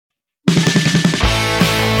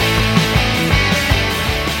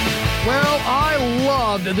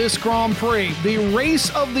to this Grand Prix, the race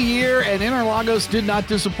of the year, and Interlagos did not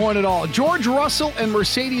disappoint at all. George Russell and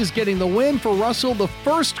Mercedes getting the win. For Russell, the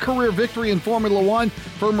first career victory in Formula One.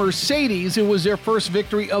 For Mercedes, it was their first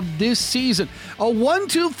victory of this season. A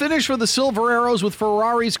 1-2 finish for the Silver Arrows, with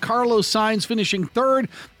Ferrari's Carlos Sainz finishing third.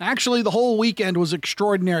 Actually, the whole weekend was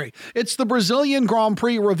extraordinary. It's the Brazilian Grand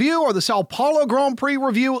Prix review, or the Sao Paulo Grand Prix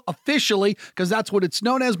review officially, because that's what it's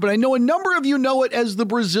known as, but I know a number of you know it as the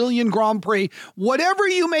Brazilian Grand Prix. Whatever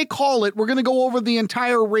you may call it, we're going to go over the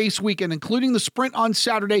entire race weekend, including the sprint on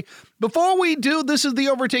Saturday. Before we do, this is the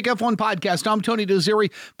Overtake F1 podcast. I'm Tony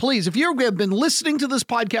Desiri. Please, if you have been listening to this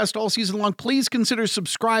podcast all season long, please consider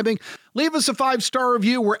subscribing. Leave us a 5-star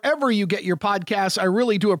review wherever you get your podcasts. I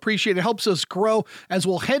really do appreciate it. It helps us grow as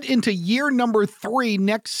we'll head into year number 3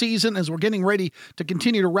 next season, as we're getting ready to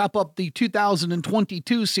continue to wrap up the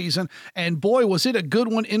 2022 season. And boy, was it a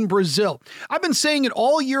good one in Brazil. I've been saying it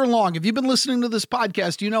all year long. If you've been listening to this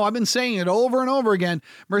podcast, you know I've been saying it over and over again.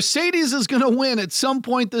 Mercedes is going to win at some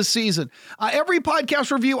point this season. Every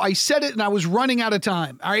podcast review, I said it and I was running out of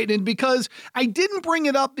time. All right. And because I didn't bring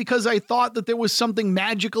it up because I thought that there was something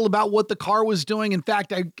magical about what the car was doing. In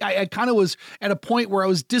fact, I kind of was at a point where I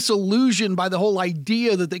was disillusioned by the whole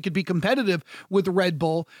idea that they could be competitive with Red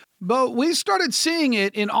Bull. But we started seeing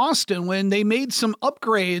it in Austin when they made some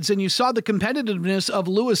upgrades, and you saw the competitiveness of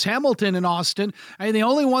Lewis Hamilton in Austin. I mean, the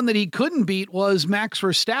only one that he couldn't beat was Max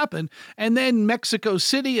Verstappen. And then Mexico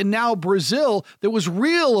City and now Brazil, there was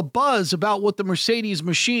real buzz about what the Mercedes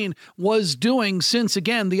machine was doing since,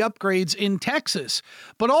 again, the upgrades in Texas.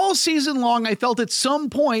 But all season long, I felt at some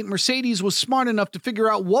point Mercedes was smart enough to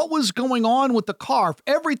figure out what was going on with the car.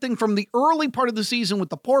 Everything from the early part of the season with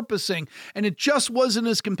the porpoising, and it just wasn't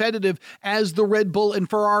as competitive as the Red Bull and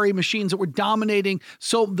Ferrari machines that were dominating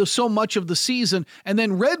so much of the season, and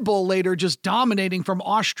then Red Bull later just dominating from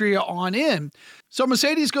Austria on in. So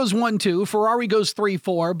Mercedes goes 1-2, Ferrari goes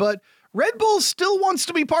 3-4, but Red Bull still wants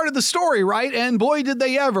to be part of the story, right? And boy, did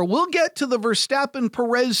they ever. We'll get to the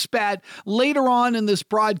Verstappen-Perez spat later on in this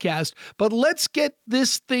broadcast, but let's get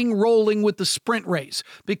this thing rolling with the sprint race,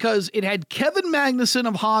 because it had Kevin Magnussen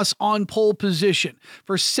of Haas on pole position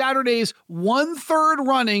for Saturday's 1/3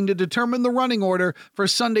 running to determine the running order for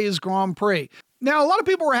Sunday's Grand Prix. Now, a lot of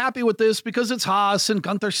people were happy with this because it's Haas and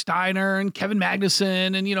Gunther Steiner and Kevin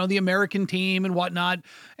Magnussen and, the American team and whatnot.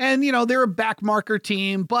 And, they're a backmarker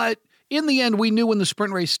team, but in the end, we knew when the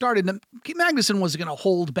sprint race started that Magnussen wasn't going to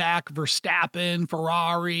hold back Verstappen,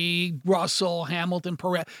 Ferrari, Russell, Hamilton,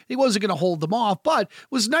 Perez. He wasn't going to hold them off, but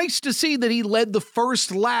it was nice to see that he led the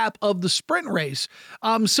first lap of the sprint race.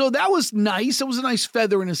 So that was nice. It was a nice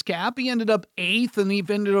feather in his cap. He ended up 8th, and he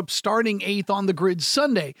ended up starting 8th on the grid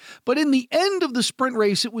Sunday. But in the end of the sprint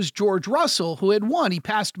race, it was George Russell who had won. He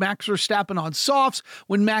passed Max Verstappen on softs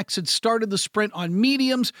when Max had started the sprint on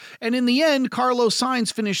mediums. And in the end, Carlos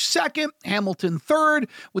Sainz finished second, Hamilton third,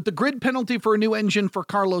 with the grid penalty for a new engine for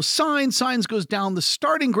Carlos Sainz. Sainz goes down the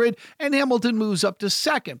starting grid, and Hamilton moves up to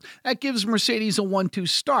second. That gives Mercedes a 1-2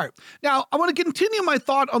 start. Now, I want to continue my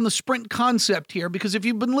thought on the sprint concept here, because if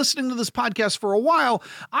you've been listening to this podcast for a while,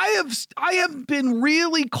 I have been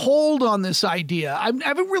really cold on this idea. I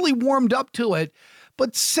haven't really warmed up to it.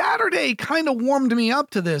 But Saturday kind of warmed me up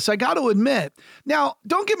to this, I got to admit. Now,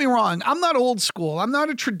 don't get me wrong. I'm not old school. I'm not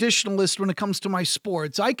a traditionalist when it comes to my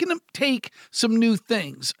sports. I can take some new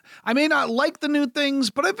things. I may not like the new things,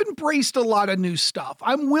 but I've embraced a lot of new stuff.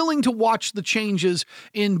 I'm willing to watch the changes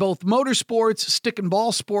in both motorsports, stick and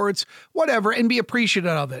ball sports, whatever, and be appreciative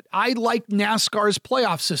of it. I like NASCAR's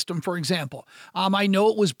playoff system, for example. I know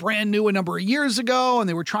it was brand new a number of years ago, and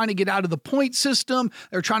they were trying to get out of the point system.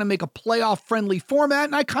 They were trying to make a playoff-friendly format,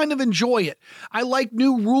 and I kind of enjoy it. I like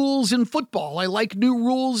new rules in football. I like new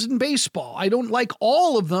rules in baseball. I don't like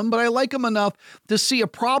all of them, but I like them enough to see a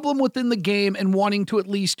problem within the game and wanting to at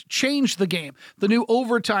least change the game. The new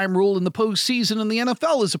overtime rule in the postseason in the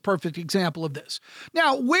NFL is a perfect example of this.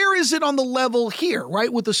 Now, where is it on the level here,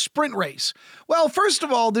 right, with the sprint race? Well, first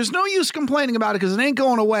of all, there's no use complaining about it because it ain't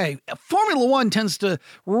going away. Formula One tends to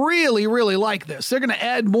really, really like this. They're going to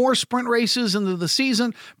add more sprint races into the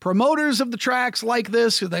season. Promoters of the tracks like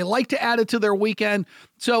this. They like to add it to their weekend,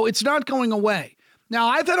 so it's not going away. Now,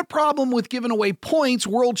 I've had a problem with giving away points,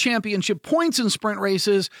 world championship points in sprint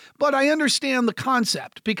races, but I understand the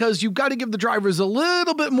concept because you've got to give the drivers a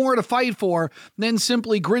little bit more to fight for than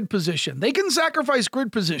simply grid position. They can sacrifice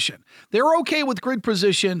grid position. They're okay with grid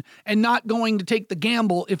position and not going to take the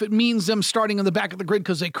gamble if it means them starting in the back of the grid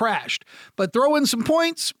because they crashed. But throw in some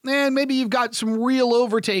points and maybe you've got some real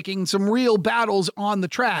overtaking, some real battles on the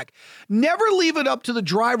track. Never leave it up to the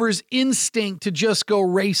driver's instinct to just go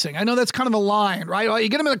racing. I know that's kind of a line, right? You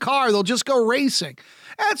get them in the car, they'll just go racing.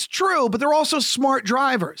 That's true, but they're also smart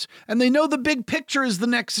drivers, and they know the big picture is the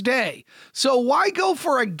next day. So why go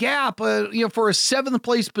for a gap, for a 7th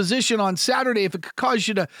place position on Saturday if it could cause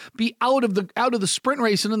you to be out of the sprint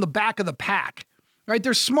race and in the back of the pack? Right?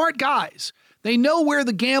 They're smart guys. They know where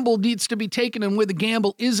the gamble needs to be taken and where the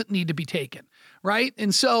gamble isn't need to be taken, right?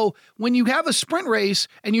 And so when you have a sprint race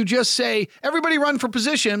and you just say, everybody run for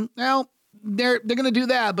position, well, they're going to do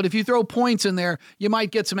that. But if you throw points in there, you might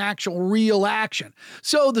get some actual real action.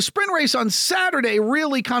 So the sprint race on Saturday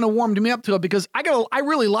really kind of warmed me up to it because I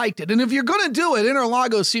really liked it. And if you're going to do it,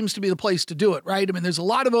 Interlagos seems to be the place to do it, right? I mean, there's a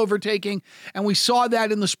lot of overtaking, and we saw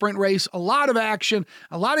that in the sprint race. A lot of action,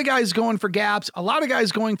 a lot of guys going for gaps, a lot of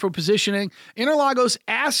guys going for positioning. Interlagos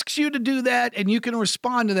asks you to do that, and you can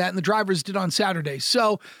respond to that, and the drivers did on Saturday.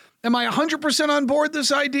 So am I 100% on board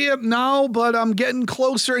this idea? No, but I'm getting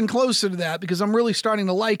closer and closer to that because I'm really starting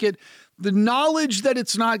to like it. The knowledge that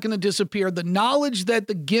it's not going to disappear, the knowledge that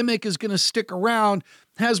the gimmick is going to stick around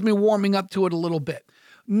has me warming up to it a little bit.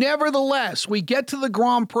 Nevertheless, we get to the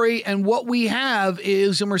Grand Prix, and what we have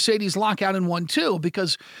is a Mercedes lockout in 1-2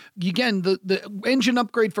 because, again, the engine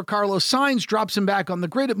upgrade for Carlos Sainz drops him back on the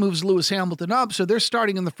grid. It moves Lewis Hamilton up, so they're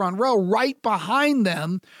starting in the front row. Right behind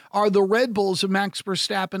them are the Red Bulls of Max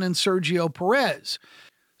Verstappen and Sergio Perez.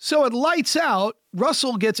 So it lights out.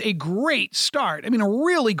 Russell gets a great start. I mean, a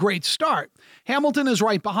really great start. Hamilton is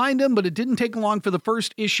right behind him, but it didn't take long for the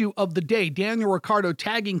first issue of the day. Daniel Ricciardo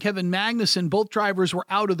tagging Kevin Magnussen. Both drivers were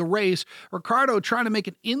out of the race. Ricciardo trying to make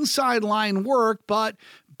an inside line work, but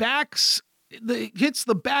hits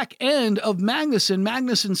the back end of Magnussen.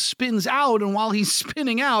 Magnussen spins out, and while he's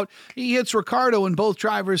spinning out, he hits Ricciardo, and both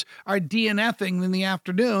drivers are DNFing in the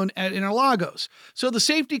afternoon at Interlagos. So the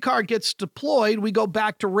safety car gets deployed. We go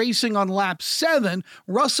back to racing on lap 7.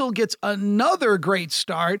 Russell gets another great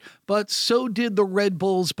start, but so did the Red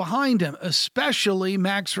Bulls behind him, especially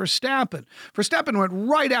Max Verstappen. Verstappen went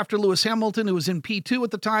right after Lewis Hamilton, who was in P2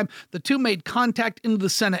 at the time. The two made contact into the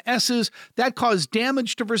Senna S's. That caused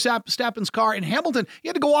damage to Verstappen's car, and Hamilton, he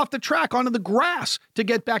had to go off the track onto the grass to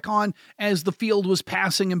get back on as the field was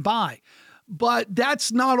passing him by. But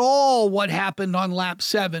that's not all what happened on lap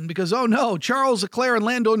 7 because, oh no, Charles Leclerc and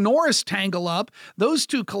Lando Norris tangle up. Those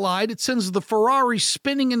two collide. It sends the Ferrari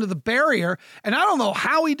spinning into the barrier. And I don't know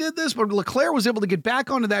how he did this, but Leclerc was able to get back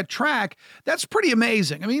onto that track. That's pretty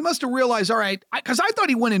amazing. I mean, he must have realized, all right, because I thought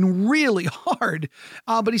he went in really hard,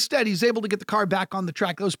 but instead he's able to get the car back on the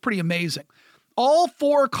track. That was pretty amazing. All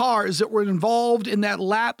 4 cars that were involved in that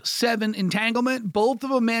lap 7 entanglement, both of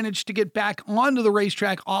them managed to get back onto the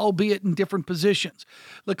racetrack, albeit in different positions.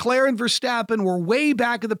 Leclerc and Verstappen were way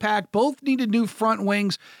back of the pack. Both needed new front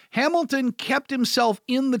wings. Hamilton kept himself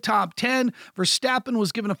in the top 10. Verstappen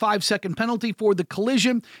was given a 5-second penalty for the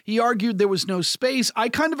collision. He argued there was no space. I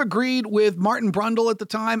kind of agreed with Martin Brundle at the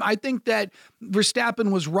time. I think that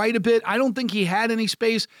Verstappen was right a bit. I don't think he had any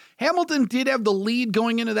space. Hamilton did have the lead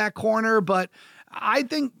going into that corner, but I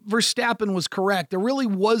think Verstappen was correct. There really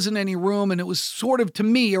wasn't any room, and it was sort of, to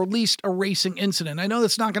me, or at least a racing incident. I know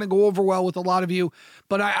that's not going to go over well with a lot of you,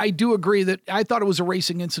 but I do agree that I thought it was a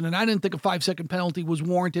racing incident. I didn't think a 5-second penalty was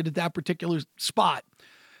warranted at that particular spot.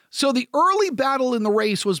 So the early battle in the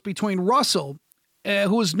race was between Russell,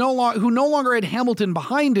 who no longer had Hamilton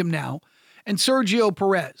behind him now, and Sergio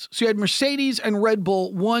Perez. So you had Mercedes and Red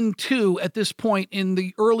Bull 1-2 at this point in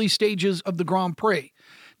the early stages of the Grand Prix.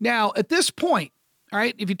 Now, at this point, all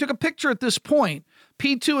right, if you took a picture at this point,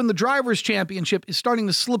 P2 in the Drivers' Championship is starting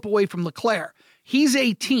to slip away from Leclerc. He's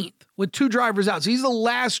 18th with 2 drivers out. So he's the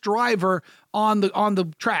last driver on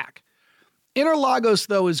the track. Interlagos,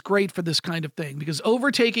 though, is great for this kind of thing because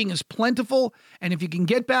overtaking is plentiful, and if you can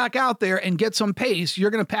get back out there and get some pace,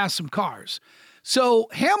 you're going to pass some cars. So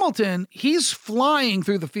Hamilton, he's flying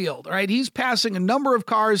through the field, right? He's passing a number of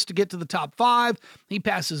cars to get to the top 5. He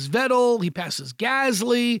passes Vettel. He passes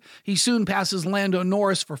Gasly. He soon passes Lando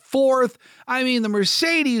Norris for 4th. I mean, the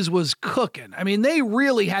Mercedes was cooking. I mean, they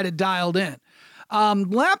really had it dialed in.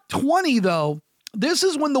 Lap 20, though, this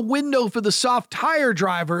is when the window for the soft tire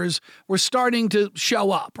drivers were starting to show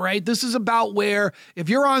up, right? This is about where if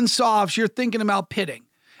you're on softs, you're thinking about pitting.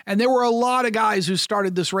 And there were a lot of guys who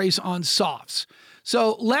started this race on softs.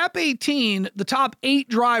 So lap 18, the top 8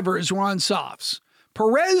 drivers were on softs.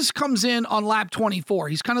 Perez comes in on lap 24.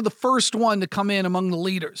 He's kind of the first one to come in among the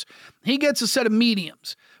leaders. He gets a set of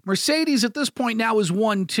mediums. Mercedes at this point now is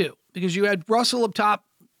 1-2 because you had Russell up top.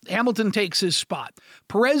 Hamilton takes his spot.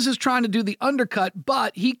 Perez is trying to do the undercut,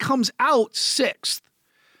 but he comes out 6th.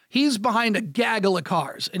 He's behind a gaggle of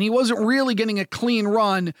cars, and he wasn't really getting a clean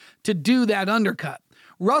run to do that undercut.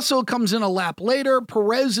 Russell comes in a lap later.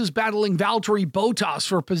 Perez is battling Valtteri Bottas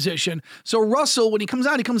for position. So Russell, when he comes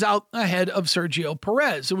out ahead of Sergio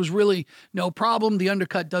Perez. It was really no problem. The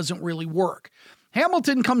undercut doesn't really work.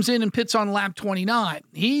 Hamilton comes in and pits on lap 29.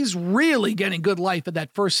 He's really getting good life at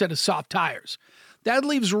that first set of soft tires. That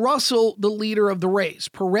leaves Russell the leader of the race.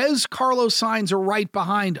 Perez, Carlos Sainz are right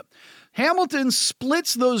behind him. Hamilton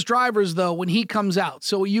splits those drivers, though, when he comes out.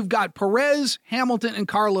 So you've got Perez, Hamilton, and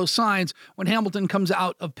Carlos Sainz when Hamilton comes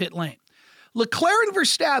out of pit lane. Leclerc and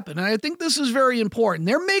Verstappen, and I think this is very important,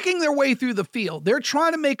 they're making their way through the field. They're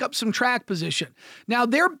trying to make up some track position. Now,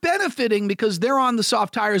 they're benefiting because they're on the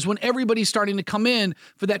soft tires when everybody's starting to come in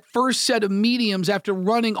for that first set of mediums after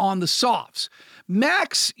running on the softs.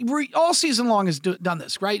 Max, all season long, has done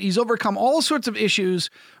this, right? He's overcome all sorts of issues,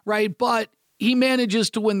 right? But he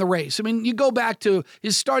manages to win the race. I mean, you go back to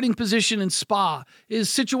his starting position in Spa, his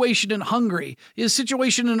situation in Hungary, his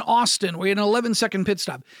situation in Austin, where he had an 11-second pit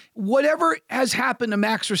stop. Whatever has happened to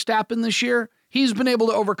Max Verstappen this year, he's been able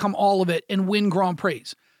to overcome all of it and win Grand Prix.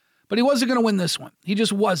 But he wasn't going to win this one. He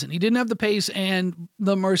just wasn't. He didn't have the pace, and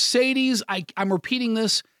the Mercedes, I'm repeating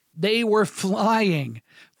this, they were flying.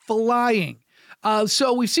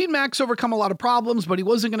 So we've seen Max overcome a lot of problems, but he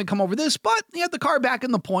wasn't going to come over this. But he had the car back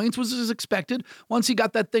in the points, was as expected. Once he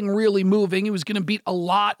got that thing really moving, he was going to beat a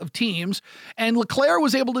lot of teams. And Leclerc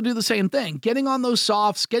was able to do the same thing, getting on those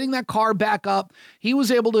softs, getting that car back up. He was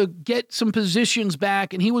able to get some positions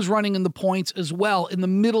back, and he was running in the points as well in the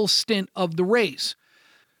middle stint of the race.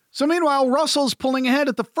 So meanwhile, Russell's pulling ahead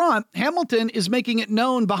at the front. Hamilton is making it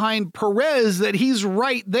known behind Perez that he's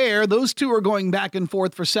right there. Those two are going back and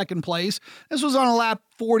forth for second place. This was on a lap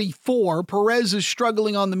 44. Perez is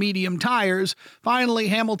struggling on the medium tires. Finally,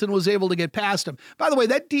 Hamilton was able to get past him. By the way,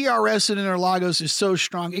 that DRS in Interlagos is so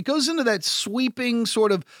strong. It goes into that sweeping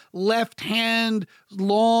sort of left-hand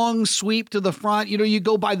long sweep to the front. You know, you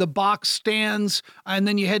go by the box stands and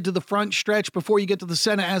then you head to the front stretch before you get to the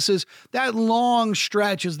center S's. That long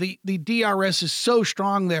stretch is the DRS is so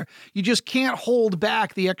strong there. You just can't hold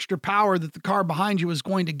back the extra power that the car behind you is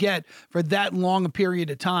going to get for that long a period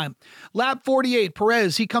of time. Lap 48,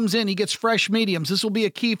 Perez, he comes in, he gets fresh mediums. This will be a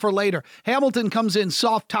key for later. Hamilton comes in,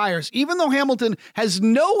 soft tires. Even though Hamilton has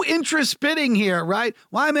no interest pitting here, right?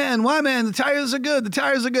 Why, man? The tires are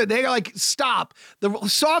good. They're like, stop. The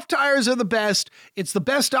soft tires are the best. It's the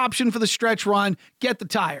best option for the stretch run. Get the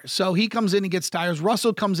tires. So he comes in, he gets tires.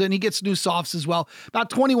 Russell comes in, he gets new softs as well. About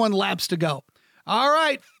 21 laps to go. All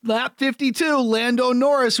right, lap 52, Lando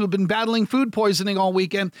Norris, who had been battling food poisoning all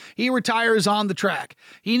weekend, he retires on the track.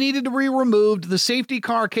 He needed to be removed. The safety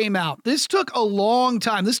car came out. This took a long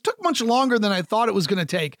time. This took much longer than I thought it was going to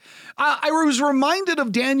take. I was reminded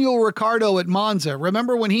of Daniel Ricciardo at Monza.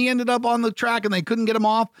 Remember when he ended up on the track and they couldn't get him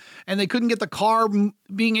off and they couldn't get the car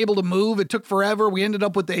being able to move? It took forever. We ended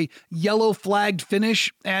up with a yellow flagged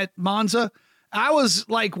finish at Monza. I was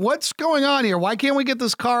like, what's going on here? Why can't we get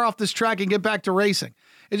this car off this track and get back to racing?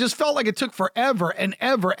 It just felt like it took forever and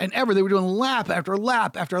ever and ever. They were doing lap after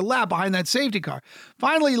lap after lap behind that safety car.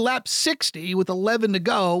 Finally, lap 60 with 11 to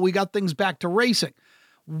go, we got things back to racing.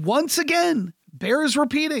 Once again, bears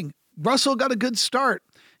repeating. Russell got a good start.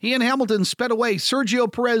 He and Hamilton sped away. Sergio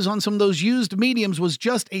Perez on some of those used mediums was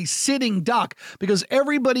just a sitting duck because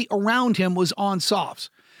everybody around him was on softs.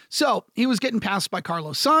 So he was getting passed by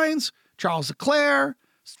Carlos Sainz, Charles Leclerc,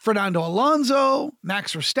 Fernando Alonso,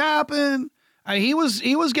 Max Verstappen. He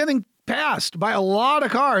was getting passed by a lot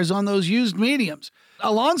of cars on those used mediums.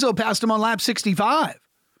 Alonso passed him on lap 65.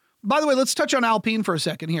 By the way, let's touch on Alpine for a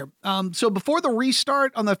second here. So before the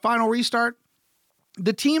restart, on the final restart,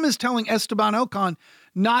 the team is telling Esteban Ocon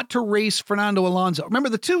not to race Fernando Alonso. Remember,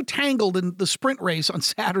 the two tangled in the sprint race on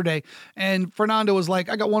Saturday, and Fernando was like,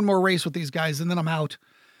 I got one more race with these guys, and then I'm out.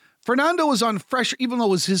 Fernando was on fresher, even though it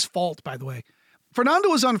was his fault, by the way. Fernando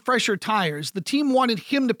was on fresher tires. The team wanted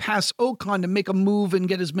him to pass Ocon to make a move and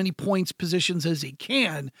get as many points positions as he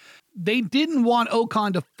can. They didn't want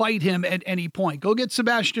Ocon to fight him at any point. Go get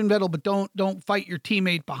Sebastian Vettel, but don't fight your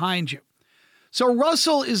teammate behind you. So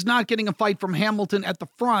Russell is not getting a fight from Hamilton at the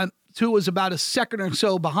front, who was about a second or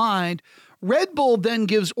so behind. Red Bull then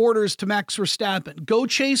gives orders to Max Verstappen. Go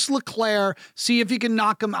chase Leclerc, see if you can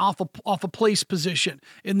knock him off a place position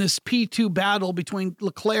in this P2 battle between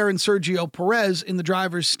Leclerc and Sergio Perez in the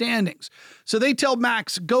driver's standings. So they tell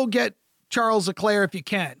Max, go get Charles Leclerc if you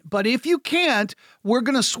can. But if you can't, we're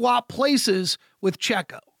going to swap places with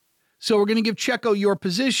Checo. So we're going to give Checo your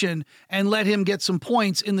position and let him get some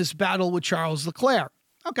points in this battle with Charles Leclerc.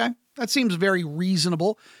 Okay, that seems very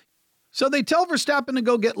reasonable. So they tell Verstappen to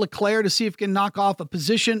go get Leclerc to see if he can knock off a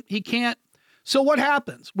position. He can't. So what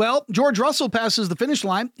happens? Well, George Russell passes the finish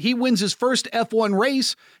line. He wins his first F1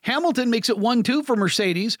 race. Hamilton makes it 1-2 for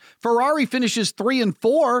Mercedes. Ferrari finishes 3 and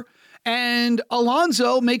 4. And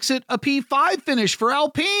Alonso makes it a P5 finish for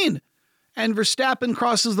Alpine. And Verstappen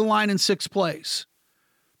crosses the line in 6th place.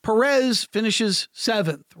 Perez finishes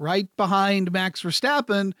 7th, right behind Max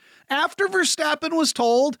Verstappen, after Verstappen was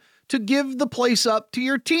told to give the place up to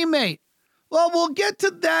your teammate. Well, we'll get to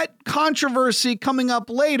that controversy coming up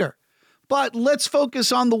later. But let's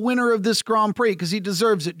focus on the winner of this Grand Prix because he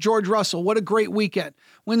deserves it. George Russell, what a great weekend.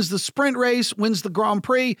 Wins the sprint race, wins the Grand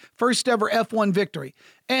Prix, first ever F1 victory.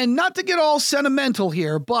 And not to get all sentimental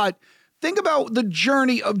here, but think about the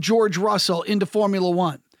journey of George Russell into Formula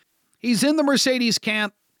One. He's in the Mercedes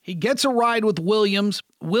camp. He gets a ride with Williams.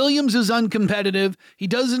 Williams is uncompetitive. He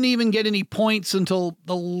doesn't even get any points until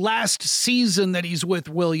the last season that he's with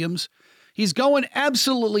Williams. He's going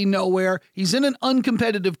absolutely nowhere. He's in an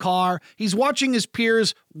uncompetitive car. He's watching his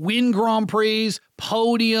peers win Grand Prix,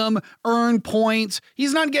 podium, earn points.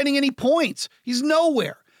 He's not getting any points. He's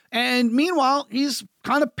nowhere. And meanwhile, he's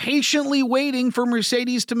kind of patiently waiting for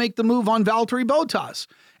Mercedes to make the move on Valtteri Bottas.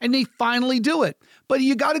 And they finally do it. But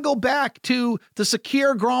you got to go back to the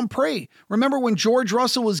Sakir Grand Prix. Remember when George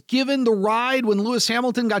Russell was given the ride when Lewis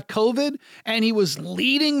Hamilton got COVID and he was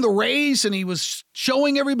leading the race and he was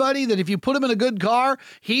showing everybody that if you put him in a good car,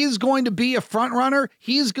 he's going to be a front runner.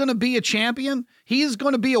 He's going to be a champion. He's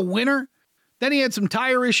going to be a winner. Then he had some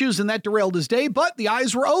tire issues and that derailed his day, but the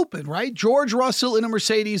eyes were open, right? George Russell in a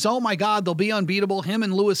Mercedes. Oh my God, they'll be unbeatable. Him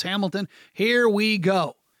and Lewis Hamilton. Here we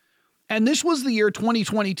go. And this was the year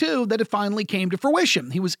 2022 that it finally came to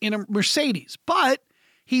fruition. He was in a Mercedes, but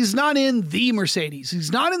he's not in the Mercedes.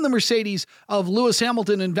 He's not in the Mercedes of Lewis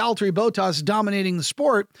Hamilton and Valtteri Bottas dominating the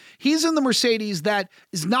sport. He's in the Mercedes that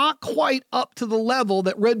is not quite up to the level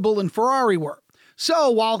that Red Bull and Ferrari were.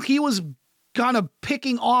 So while he was kind of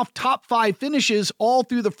picking off top 5 finishes all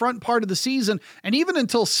through the front part of the season, and even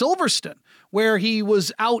until Silverstone, where he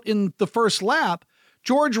was out in the first lap,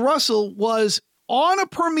 George Russell was on a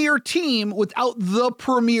premier team without the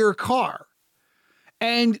premier car.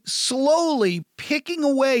 And slowly picking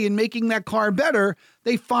away and making that car better,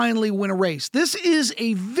 they finally win a race. This is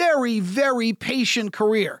a very, very patient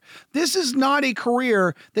career. This is not a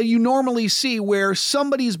career that you normally see where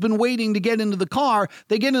somebody's been waiting to get into the car.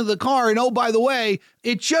 They get into the car and, oh, by the way,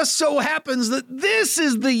 it just so happens that this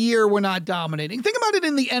is the year we're not dominating. Think about it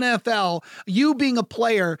in the NFL, you being a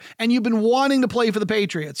player and you've been wanting to play for the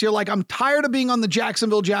Patriots. You're like, I'm tired of being on the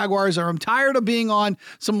Jacksonville Jaguars, or I'm tired of being on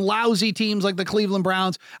some lousy teams like the Cleveland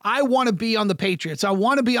Browns. I want to be on the Patriots. I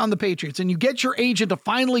want to be on the Patriots. And you get your agent to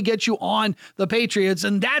finally get you on the Patriots.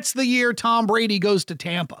 And that's the year Tom Brady goes to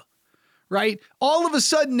Tampa, right? All of a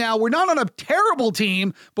sudden now we're not on a terrible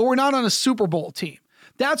team, but we're not on a Super Bowl team.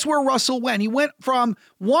 That's where Russell went. He went from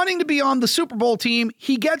wanting to be on the Super Bowl team.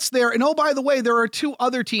 He gets there. And oh, by the way, there are 2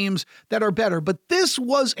 other teams that are better. But this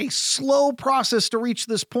was a slow process to reach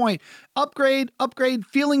this point. Upgrade,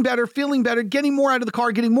 feeling better, getting more out of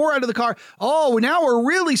the car, Oh, now we're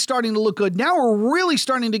really starting to look good. Now we're really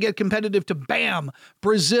starting to get competitive to bam,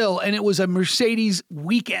 Brazil. And it was a Mercedes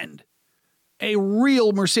weekend. A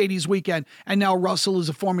real Mercedes weekend, and now Russell is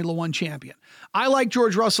a Formula One champion. I like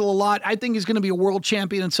George Russell a lot. I think he's going to be a world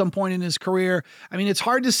champion at some point in his career. I mean, it's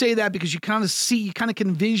hard to say that because you kind of can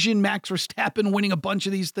envision Max Verstappen winning a bunch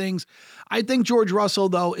of these things. I think George Russell,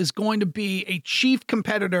 though, is going to be a chief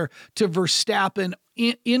competitor to Verstappen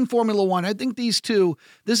in Formula One. I think these two,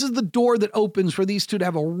 this is the door that opens for these two to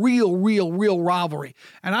have a real rivalry.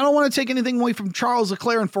 And I don't want to take anything away from Charles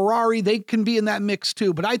Leclerc and Ferrari. They can be in that mix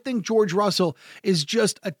too. But I think George Russell is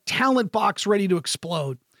just a talent box ready to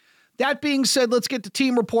explode. That being said, let's get to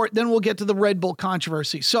team report, then we'll get to the Red Bull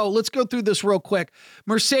controversy. So let's go through this real quick.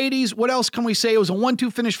 Mercedes, what else can we say? It was a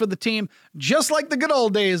 1-2 finish for the team, just like the good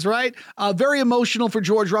old days, right? Very emotional for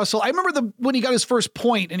George Russell. I remember when he got his first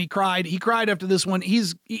point and he cried. He cried after this one.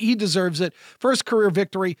 He deserves it. First career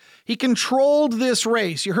victory. He controlled this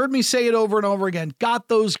race. You heard me say it over and over again. Got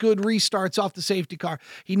those good restarts off the safety car.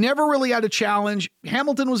 He never really had a challenge.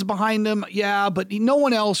 Hamilton was behind him, yeah, but no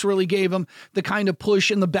one else really gave him the kind of push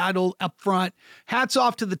in the battle up front. Hats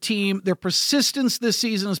off to the team. Their persistence this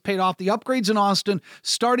season has paid off. The upgrades in Austin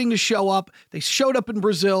starting to show up. They showed up in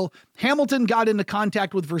Brazil. Hamilton got into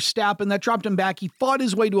contact with Verstappen. That dropped him back. He fought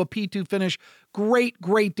his way to a P2 finish. Great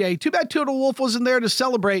day. Too bad Toto Wolff wasn't there to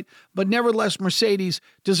celebrate, but nevertheless, Mercedes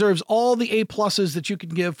deserves all the A-pluses that you can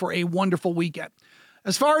give for a wonderful weekend.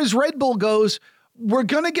 As far as Red Bull goes, we're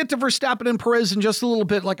going to get to Verstappen and Perez in just a little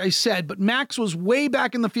bit, like I said, but Max was way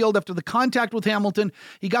back in the field after the contact with Hamilton.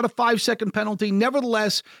 He got a 5-second penalty.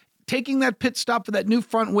 Nevertheless, taking that pit stop for that new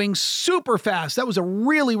front wing super fast. That was a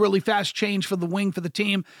really, really fast change for the wing for the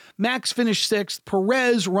team. Max finished 6th.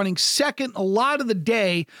 Perez running 2nd. A lot of the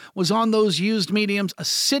day was on those used mediums. A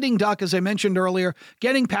sitting duck, as I mentioned earlier,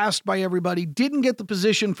 getting passed by everybody. Didn't get the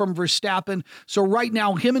position from Verstappen. So right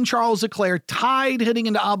now, him and Charles Leclerc tied heading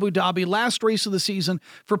into Abu Dhabi, last race of the season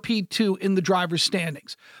for P2 in the driver's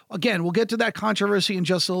standings. Again, we'll get to that controversy in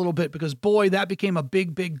just a little bit because, boy, that became a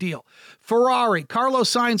big, big deal. Ferrari, Carlos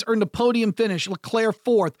Sainz earned a podium finish. Leclerc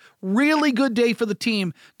 4th. Really good day for the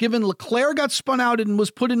team, given Leclerc got spun out and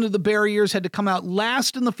was put into the barriers, had to come out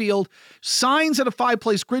last in the field. Sainz had a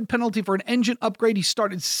 5-place grid penalty for an engine upgrade. He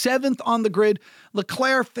started 7th on the grid.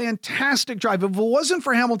 Leclerc, fantastic drive. If it wasn't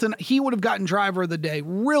for Hamilton, he would have gotten driver of the day.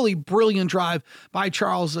 Really brilliant drive by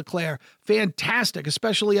Charles Leclerc. Fantastic,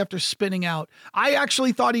 especially after spinning out. I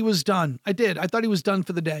actually thought he was done. I did. I thought he was done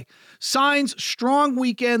for the day. Sainz, strong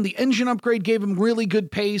weekend. The engine upgrade gave him really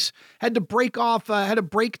good pace. Had to break off, had a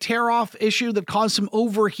brake tear-off issue that caused some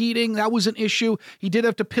overheating. That was an issue. He did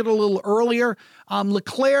have to pit a little earlier.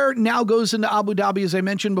 Leclerc now goes into Abu Dhabi, as I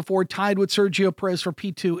mentioned before, tied with Sergio Perez for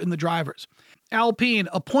P2 in the drivers. Alpine,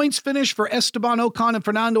 a points finish for Esteban Ocon and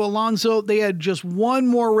Fernando Alonso. They had just one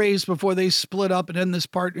more race before they split up and end this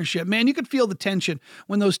partnership. Man, you could feel the tension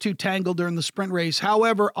when those two tangled during the sprint race.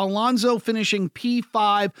 However, Alonso finishing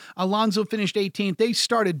P5, Alonso finished 18th. They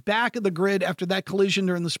started back of the grid after that collision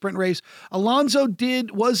during the sprint race. Alonso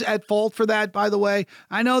was at fault for that, by the way.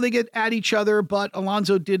 I know they get at each other, but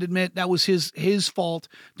Alonso did admit that was his fault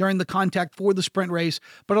during the contact for the sprint race.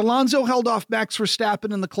 But Alonso held off Max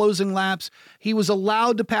Verstappen in the closing laps. He was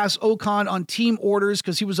allowed to pass Ocon on team orders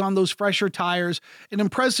because he was on those fresher tires. An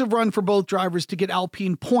impressive run for both drivers to get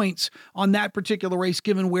Alpine points on that particular race,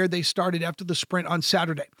 given where they started after the sprint on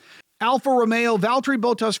Saturday. Alfa Romeo, Valtteri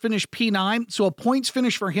Bottas finished P9, so a points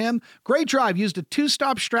finish for him. Great drive, used a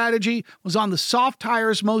 2-stop strategy, was on the soft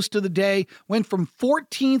tires most of the day, went from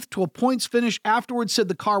 14th to a points finish. Afterwards said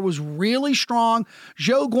the car was really strong.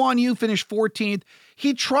 Zhou Guanyu finished 14th.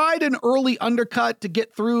 He tried an early undercut to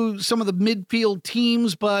get through some of the midfield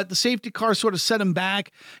teams, but the safety car sort of set him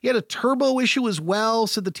back. He had a turbo issue as well,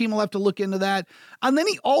 so the team will have to look into that. And then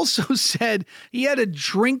he also said he had a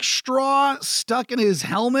drink straw stuck in his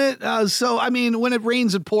helmet. So, I mean, when it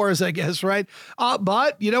rains, it pours, I guess, right?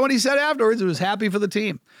 But you know what he said afterwards? He was happy for the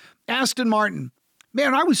team. Aston Martin.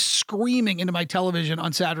 Man, I was screaming into my television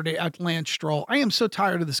on Saturday at Lance Stroll. I am so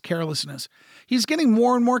tired of this carelessness. He's getting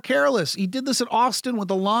more and more careless. He did this at Austin with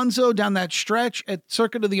Alonso down that stretch at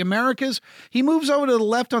Circuit of the Americas. He moves over to the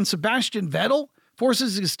left on Sebastian Vettel,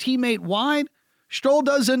 forces his teammate wide. Stroll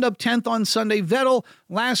does end up 10th on Sunday. Vettel,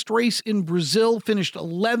 last race in Brazil, finished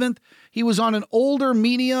 11th. He was on an older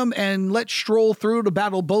medium and let Stroll through to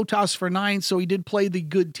battle Bottas for 9th, so he did play the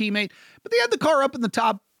good teammate. But they had the car up in the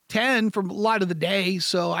top 10 from a lot of the day,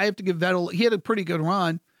 so I have to give Vettel, he had a pretty good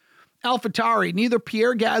run. AlphaTauri, neither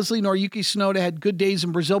Pierre Gasly nor Yuki Tsunoda had good days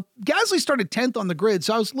in Brazil. Gasly started 10th on the grid,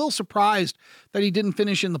 so I was a little surprised that he didn't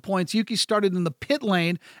finish in the points. Yuki started in the pit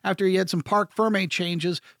lane after he had some Parc Ferme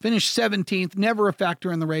changes, finished 17th, never a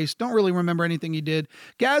factor in the race. Don't really remember anything he did.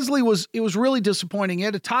 Gasly it was really disappointing. He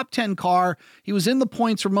had a top 10 car. He was in the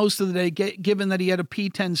points for most of the day, given that he had a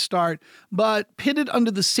P10 start, but pitted under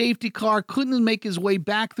the safety car, couldn't make his way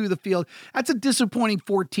back through the field. That's a disappointing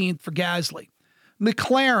 14th for Gasly.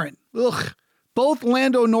 McLaren, both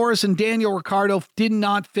Lando Norris and Daniel Ricciardo did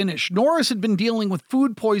not finish. Norris had been dealing with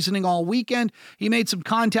food poisoning all weekend. He made some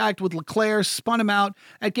contact with Leclerc, spun him out.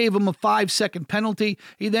 That gave him a 5-second penalty.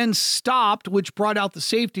 He then stopped, which brought out the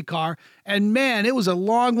safety car. And man, it was a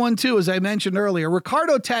long one too, as I mentioned earlier.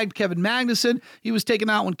 Ricciardo tagged Kevin Magnussen. He was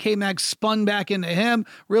taken out when K-Mag spun back into him.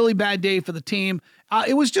 Really bad day for the team.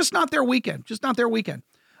 It was just not their weekend.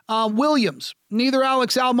 Williams, neither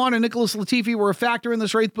Alex Albon or Nicholas Latifi were a factor in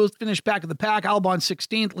this race. Both finished back of the pack. Albon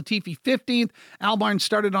 16th, Latifi 15th. Albon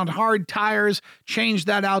started on hard tires, changed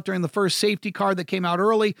that out during the first safety car that came out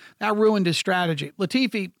early. That ruined his strategy.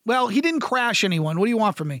 Latifi, well, he didn't crash anyone. What do you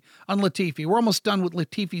want from me on Latifi? We're almost done with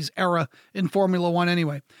Latifi's era in Formula One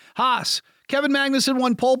anyway. Haas, Kevin Magnussen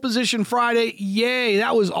won pole position Friday. Yay,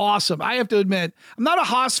 that was awesome. I have to admit, I'm not a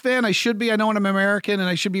Haas fan. I should be. I know I'm American, and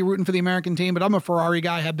I should be rooting for the American team, but I'm a Ferrari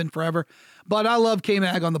guy, have been forever. But I love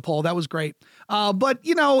K-Mag on the pole. That was great. But,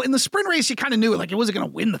 you know, in the sprint race, you kind of knew it. Like, it wasn't going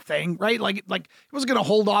to win the thing, right? Like it wasn't going to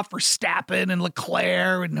hold off for Verstappen and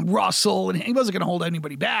Leclerc and Russell, and he wasn't going to hold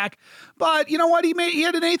anybody back. But you know what? He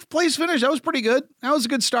had an 8th place finish. That was pretty good. That was a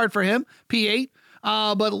good start for him. P8.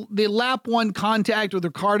 But the lap 1 contact with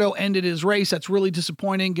Ricciardo ended his race. That's really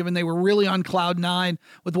disappointing given they were really on cloud 9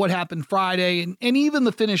 with what happened Friday and even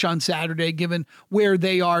the finish on Saturday, given where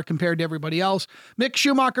they are compared to everybody else. Mick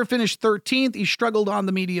Schumacher finished 13th. He struggled on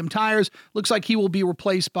the medium tires. Looks like he will be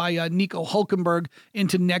replaced by Nico Hülkenberg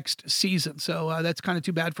into next season. So that's kind of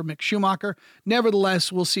too bad for Mick Schumacher.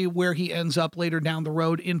 Nevertheless, we'll see where he ends up later down the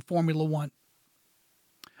road in Formula One.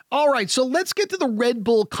 All right, so let's get to the Red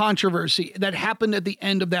Bull controversy that happened at the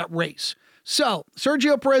end of that race. So,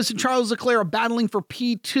 Sergio Perez and Charles Leclerc are battling for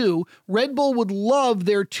P2. Red Bull would love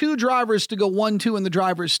their 2 drivers to go 1-2 in the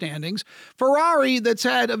drivers' standings. Ferrari, that's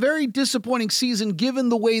had a very disappointing season given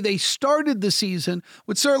the way they started the season,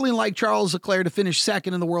 would certainly like Charles Leclerc to finish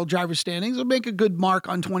second in the world drivers' standings. It'll make a good mark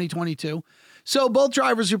on 2022. So, both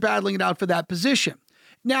drivers are battling it out for that position.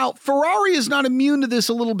 Now, Ferrari is not immune to this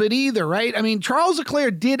a little bit either, right? I mean, Charles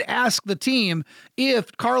Leclerc did ask the team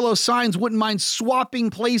if Carlos Sainz wouldn't mind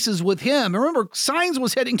swapping places with him. Remember, Sainz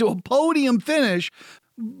was heading to a podium finish,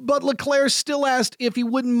 but Leclerc still asked if he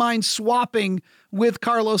wouldn't mind swapping with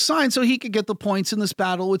Carlos Sainz so he could get the points in this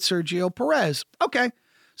battle with Sergio Perez. Okay.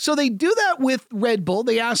 So they do that with Red Bull.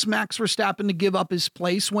 They asked Max Verstappen to give up his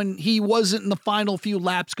place when he wasn't in the final few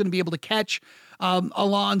laps going to be able to catch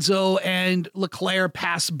Alonso and Leclerc,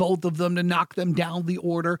 past both of them to knock them down the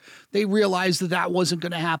order. They realized that that wasn't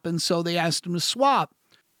going to happen, so they asked him to swap.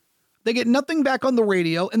 They get nothing back on the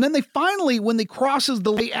radio, and then they finally, when they crosses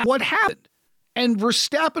the line, what happened? And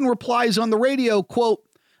Verstappen replies on the radio, quote,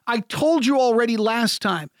 "I told you already last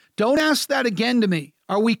time. Don't ask that again to me.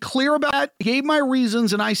 Are we clear about that? I gave my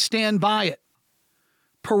reasons and I stand by it."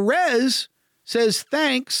 Perez says,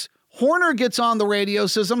 "Thanks." Horner gets on the radio,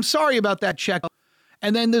 says, "I'm sorry about that, Checo."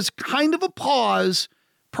 And then there's kind of a pause.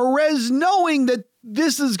 Perez, knowing that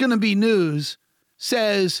this is going to be news,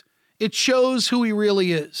 says, "It shows who he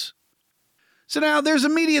really is." So now there's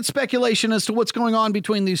immediate speculation as to what's going on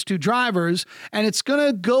between these two drivers, and it's going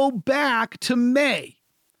to go back to May.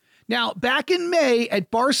 Now, back in May at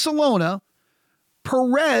Barcelona,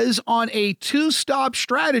 Perez, on a 2-stop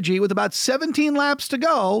strategy with about 17 laps to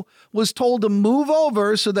go, was told to move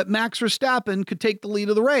over so that Max Verstappen could take the lead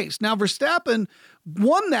of the race. Now, Verstappen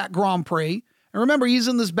won that Grand Prix. And remember, he's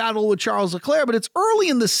in this battle with Charles Leclerc, but it's early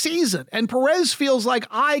in the season. And Perez feels like,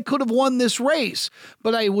 I could have won this race,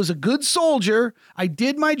 but I was a good soldier. I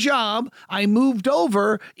did my job. I moved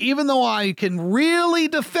over, even though I can really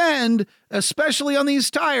defend, especially on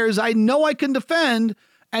these tires. I know I can defend.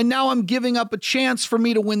 And now I'm giving up a chance for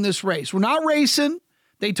me to win this race. We're not racing.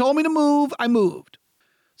 They told me to move. I moved.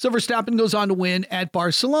 So Verstappen goes on to win at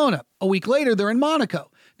Barcelona. A week later, they're in Monaco.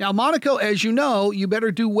 Now, Monaco, as you know, you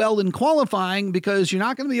better do well in qualifying because you're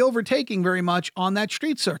not going to be overtaking very much on that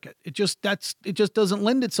street circuit. It just doesn't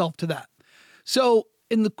lend itself to that. So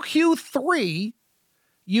in the Q3,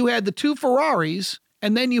 you had the 2 Ferraris,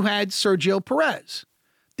 and then you had Sergio Perez.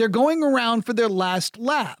 They're going around for their last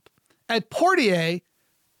lap. At Portier,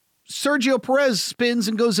 Sergio Perez spins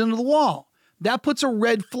and goes into the wall. That puts a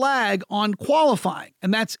red flag on qualifying,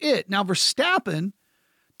 and that's it. Now, Verstappen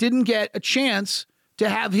didn't get a chance to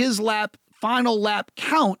have his final lap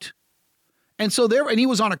count, and he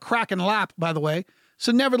was on a cracking lap, by the way.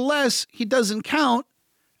 So nevertheless, he doesn't count,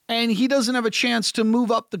 and he doesn't have a chance to move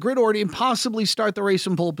up the grid order and possibly start the race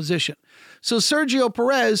in pole position. So Sergio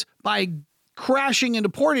Perez, by crashing into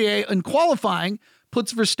Portier and qualifying,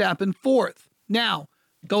 puts Verstappen 4th. Now,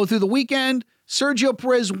 go through the weekend, Sergio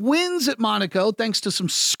Perez wins at Monaco thanks to some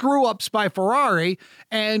screw-ups by Ferrari,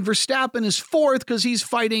 and Verstappen is 4th because he's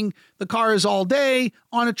fighting the cars all day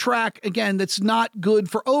on a track, again, that's not good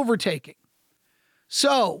for overtaking.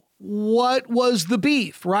 So, what was the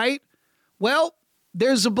beef, right? Well,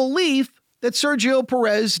 there's a belief that Sergio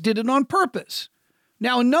Perez did it on purpose.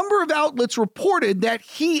 Now, a number of outlets reported that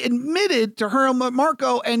he admitted to Helmut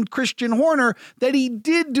Marko and Christian Horner that he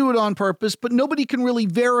did do it on purpose, but nobody can really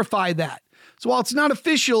verify that. So while it's not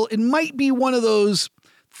official, it might be one of those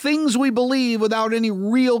things we believe without any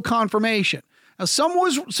real confirmation. Now,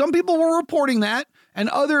 some people were reporting that, and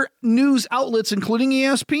other news outlets, including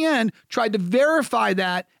ESPN, tried to verify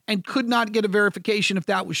that and could not get a verification if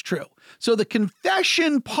that was true. So the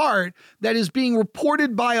confession part that is being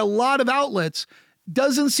reported by a lot of outlets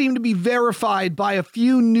doesn't seem to be verified by a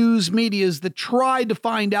few news medias that tried to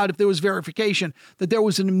find out if there was verification, that there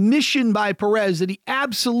was an admission by Perez that he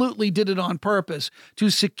absolutely did it on purpose to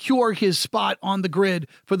secure his spot on the grid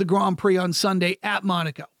for the Grand Prix on Sunday at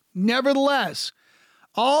Monaco. Nevertheless,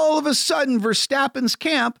 all of a sudden, Verstappen's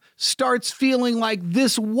camp starts feeling like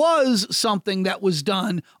this was something that was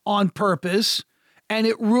done on purpose, and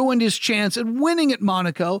it ruined his chance at winning at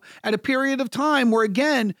Monaco at a period of time where,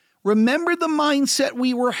 again, Remember the mindset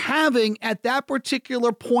we were having at that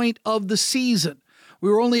particular point of the season. We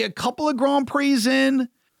were only a couple of Grand Prix in.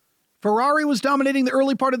 Ferrari was dominating the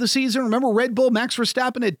early part of the season. Remember Red Bull, Max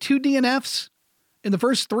Verstappen had 2 DNFs in the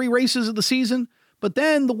first 3 races of the season. But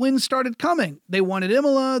then the wins started coming. They won at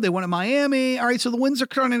Imola. They won at Miami. All right, so the wins are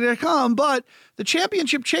starting to come. But the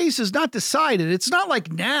championship chase is not decided. It's not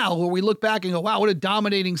like now where we look back and go, wow, what a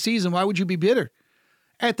dominating season. Why would you be bitter?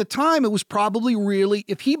 At the time, it was probably really,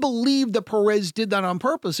 if he believed that Perez did that on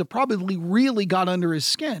purpose, it probably really got under his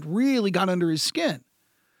skin.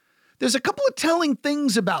 There's a couple of telling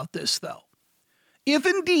things about this, though. If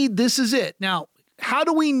indeed this is it. Now, how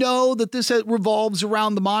do we know that this revolves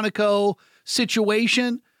around the Monaco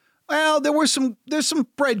situation? Well, there's some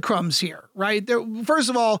breadcrumbs here, right? First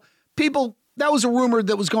of all, that was a rumor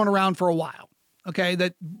that was going around for a while, okay,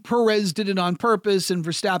 that Perez did it on purpose and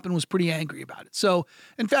Verstappen was pretty angry about it. So,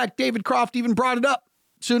 in fact, David Croft even brought it up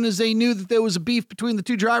as soon as they knew that there was a beef between the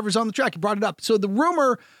two drivers on the track. He brought it up. So the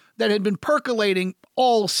rumor that had been percolating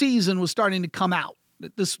all season was starting to come out.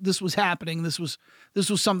 This was happening. This was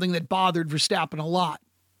something that bothered Verstappen a lot.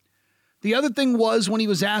 The other thing was, when he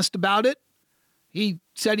was asked about it, he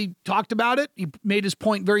said he talked about it. He made his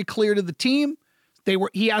point very clear to the team.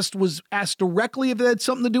 Was asked directly if it had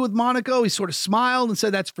something to do with Monaco. He sort of smiled and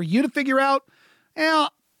said, that's for you to figure out.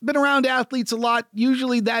 Been around athletes a lot.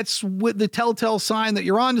 Usually that's with the telltale sign that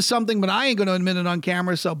you're onto something, but I ain't going to admit it on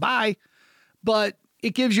camera, so bye. But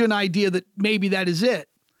it gives you an idea that maybe that is it.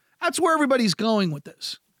 That's where everybody's going with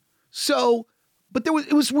this. So, but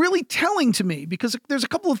it was really telling to me because there's a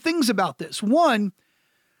couple of things about this. One,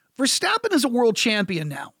 Verstappen is a world champion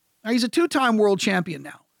now. He's a 2-time world champion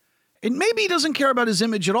now. And maybe he doesn't care about his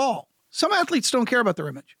image at all. Some athletes don't care about their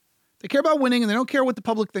image. They care about winning and they don't care what the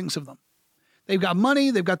public thinks of them. They've got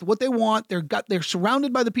money. They've got what they want. They're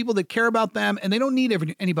surrounded by the people that care about them and they don't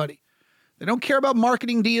need anybody. They don't care about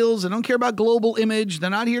marketing deals. They don't care about global image. They're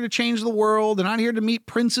not here to change the world. They're not here to meet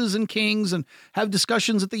princes and kings and have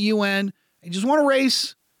discussions at the UN. They just want to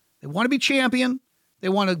race. They want to be champion. They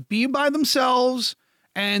want to be by themselves.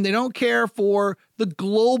 And they don't care for the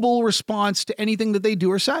global response to anything that they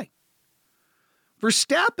do or say.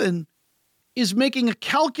 Verstappen is making a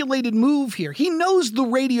calculated move here. He knows the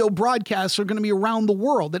radio broadcasts are going to be around the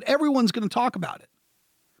world, that everyone's going to talk about it.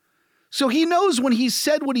 So he knows when he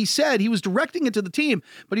said what he said, he was directing it to the team,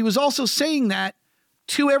 but he was also saying that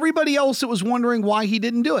to everybody else that was wondering why he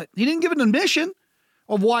didn't do it. He didn't give an admission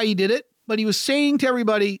of why he did it, but he was saying to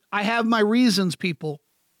everybody, I have my reasons, people.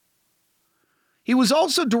 He was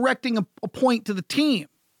also directing a point to the team.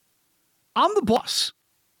 I'm the boss.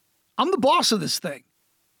 I'm the boss of this thing.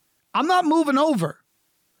 I'm not moving over.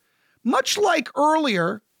 Much like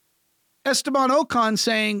earlier, Esteban Ocon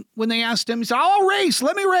saying, when they asked him, he said, I'll race,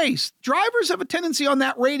 let me race. Drivers have a tendency on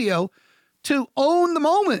that radio to own the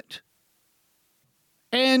moment.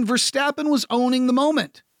 And Verstappen was owning the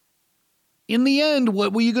moment. In the end,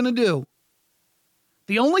 what were you going to do?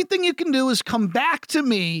 The only thing you can do is come back to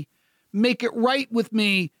me, make it right with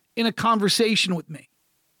me in a conversation with me.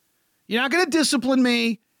 You're not going to discipline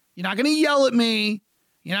me. You're not going to yell at me.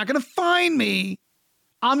 You're not going to fine me.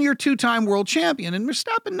 I'm your 2-time world champion, and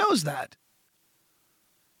Verstappen knows that.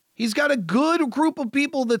 He's got a good group of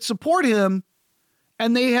people that support him,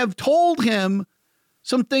 and they have told him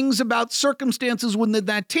some things about circumstances within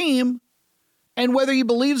that team, and whether he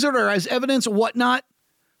believes it or has evidence or whatnot,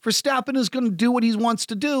 Verstappen is going to do what he wants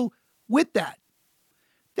to do with that.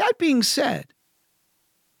 That being said,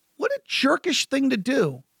 what a jerkish thing to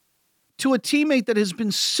do to a teammate that has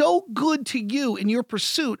been so good to you in your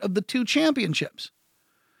pursuit of the 2 championships.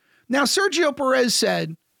 Now, Sergio Perez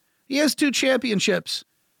said he has 2 championships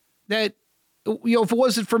that, if it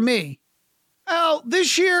wasn't for me. Well,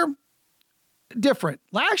 this year, different.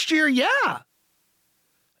 Last year, yeah.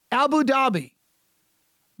 Abu Dhabi.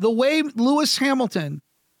 The way Lewis Hamilton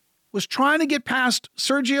was trying to get past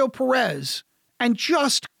Sergio Perez and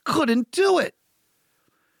just couldn't do it.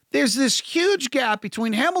 There's this huge gap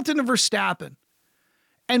between Hamilton and Verstappen.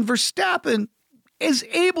 And Verstappen is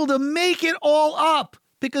able to make it all up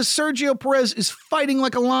because Sergio Perez is fighting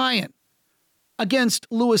like a lion against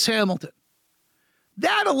Lewis Hamilton.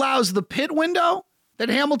 That allows the pit window that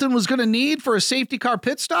Hamilton was going to need for a safety car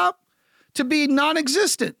pit stop to be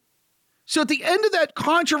non-existent. So at the end of that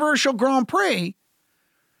controversial Grand Prix,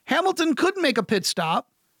 Hamilton couldn't make a pit stop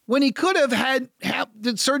when he could have had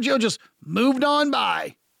Sergio just moved on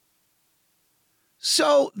by.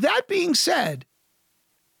 So that being said,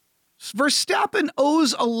 Verstappen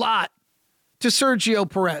owes a lot to Sergio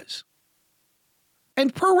Perez.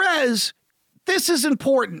 And Perez, this is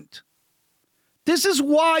important. This is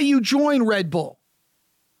why you join Red Bull.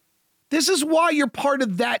 This is why you're part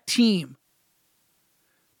of that team.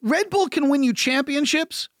 Red Bull can win you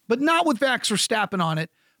championships, but not with Max Verstappen on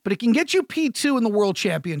it. But it can get you P2 in the World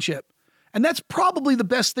Championship. And that's probably the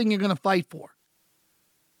best thing you're going to fight for.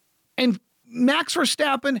 And Max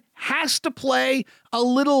Verstappen has to play a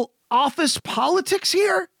little office politics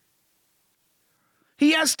here.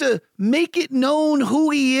 He has to make it known who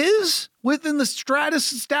he is within the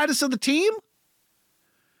status of the team.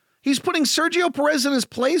 He's putting Sergio Perez in his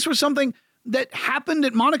place for something that happened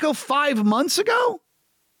at Monaco 5 months ago.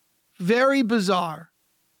 Very bizarre.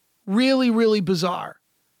 Really, really bizarre.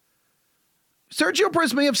 Sergio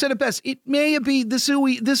Perez may have said it best. It may be this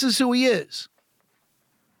is who he is.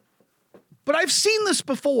 But I've seen this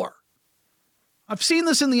before. I've seen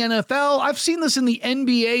this in the NFL. I've seen this in the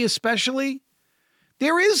NBA especially.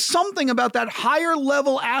 There is something about that higher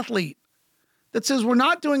level athlete that says we're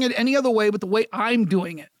not doing it any other way but the way I'm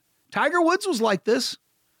doing it. Tiger Woods was like this.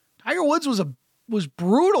 Tiger Woods was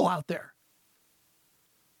brutal out there.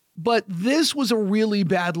 But this was a really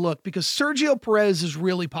bad look because Sergio Perez is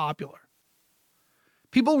really popular.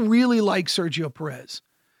 People really like Sergio Perez.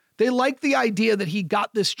 They like the idea that he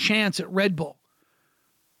got this chance at Red Bull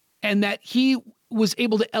and that he was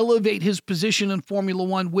able to elevate his position in Formula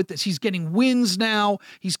One with this. He's getting wins now.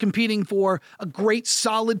 He's competing for a great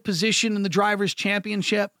solid position in the Drivers'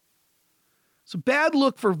 Championship. It's a bad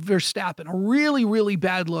look for Verstappen, a really, really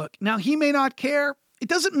bad look. Now, he may not care. It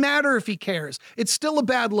doesn't matter if he cares. It's still a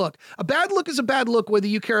bad look. A bad look is a bad look whether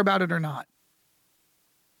you care about it or not.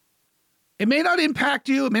 It may not impact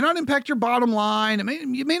you. It may not impact your bottom line.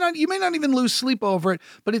 You may not even lose sleep over it,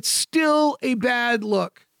 but it's still a bad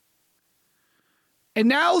look. And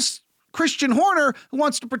now Christian Horner, who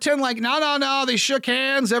wants to pretend like, no, they shook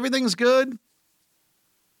hands, everything's good.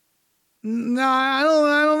 No, I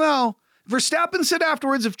don't know. Verstappen said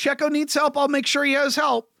afterwards, if Checo needs help, I'll make sure he has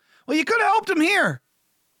help. Well, you could have helped him here.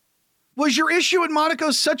 Was your issue at Monaco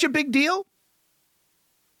such a big deal?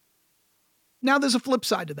 Now there's a flip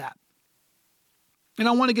side to that. And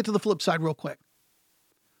I want to get to the flip side real quick.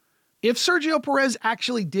 If Sergio Perez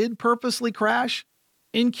actually did purposely crash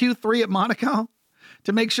in Q3 at Monaco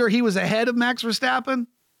to make sure he was ahead of Max Verstappen,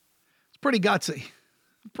 it's pretty gutsy.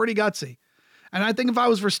 Pretty gutsy. And I think if I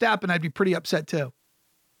was Verstappen, I'd be pretty upset too.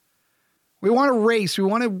 We want to race. We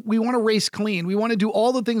want to race clean. We want to do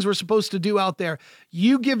all the things we're supposed to do out there.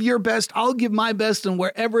 You give your best, I'll give my best, and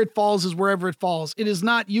wherever it falls is wherever it falls. It is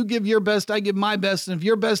not you give your best, I give my best, and if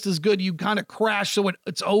your best is good, you kind of crash so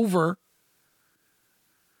it's over.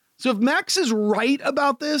 So if Max is right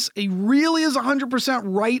about this, he really is 100%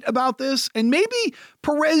 right about this, and maybe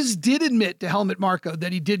Perez did admit to Helmut Marko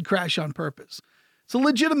that he did crash on purpose. It's a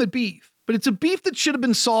legitimate beef, but it's a beef that should have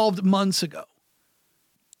been solved months ago.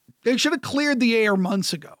 They should have cleared the air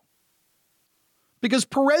months ago because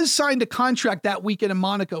Perez signed a contract that weekend in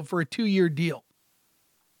Monaco for a 2-year deal.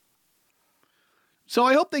 So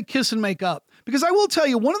I hope they kiss and make up because I will tell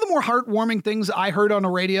you, one of the more heartwarming things I heard on the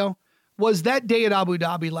radio was that day at Abu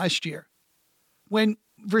Dhabi last year when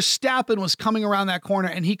Verstappen was coming around that corner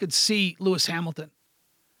and he could see Lewis Hamilton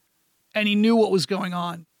and he knew what was going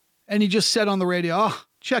on. And he just said on the radio, oh,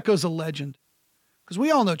 Checo's a legend. Because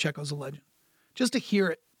we all know Checo's a legend. Just to hear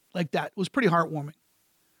it like that was pretty heartwarming.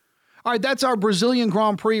 All right, that's our Brazilian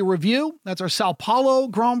Grand Prix review. That's our Sao Paulo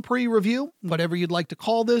Grand Prix review, whatever you'd like to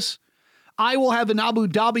call this. I will have an Abu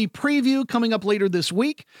Dhabi preview coming up later this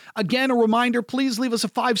week. Again, a reminder, please leave us a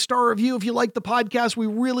 5-star review if you like the podcast. We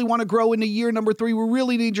really want to grow into year number 3. We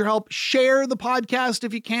really need your help. Share the podcast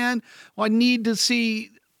if you can. I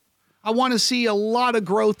want to see a lot of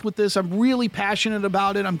growth with this. I'm really passionate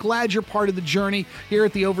about it. I'm glad you're part of the journey here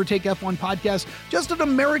at the Overtake F1 podcast. Just an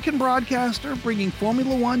American broadcaster bringing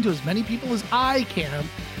Formula One to as many people as I can.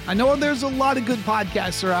 I know there's a lot of good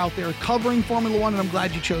podcasts that are out there covering Formula One, and I'm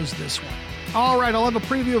glad you chose this one. All right, I'll have a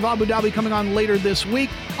preview of Abu Dhabi coming on later this week.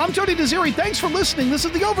 I'm Tony Desiri. Thanks for listening. This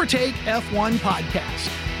is the Overtake F1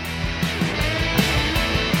 podcast.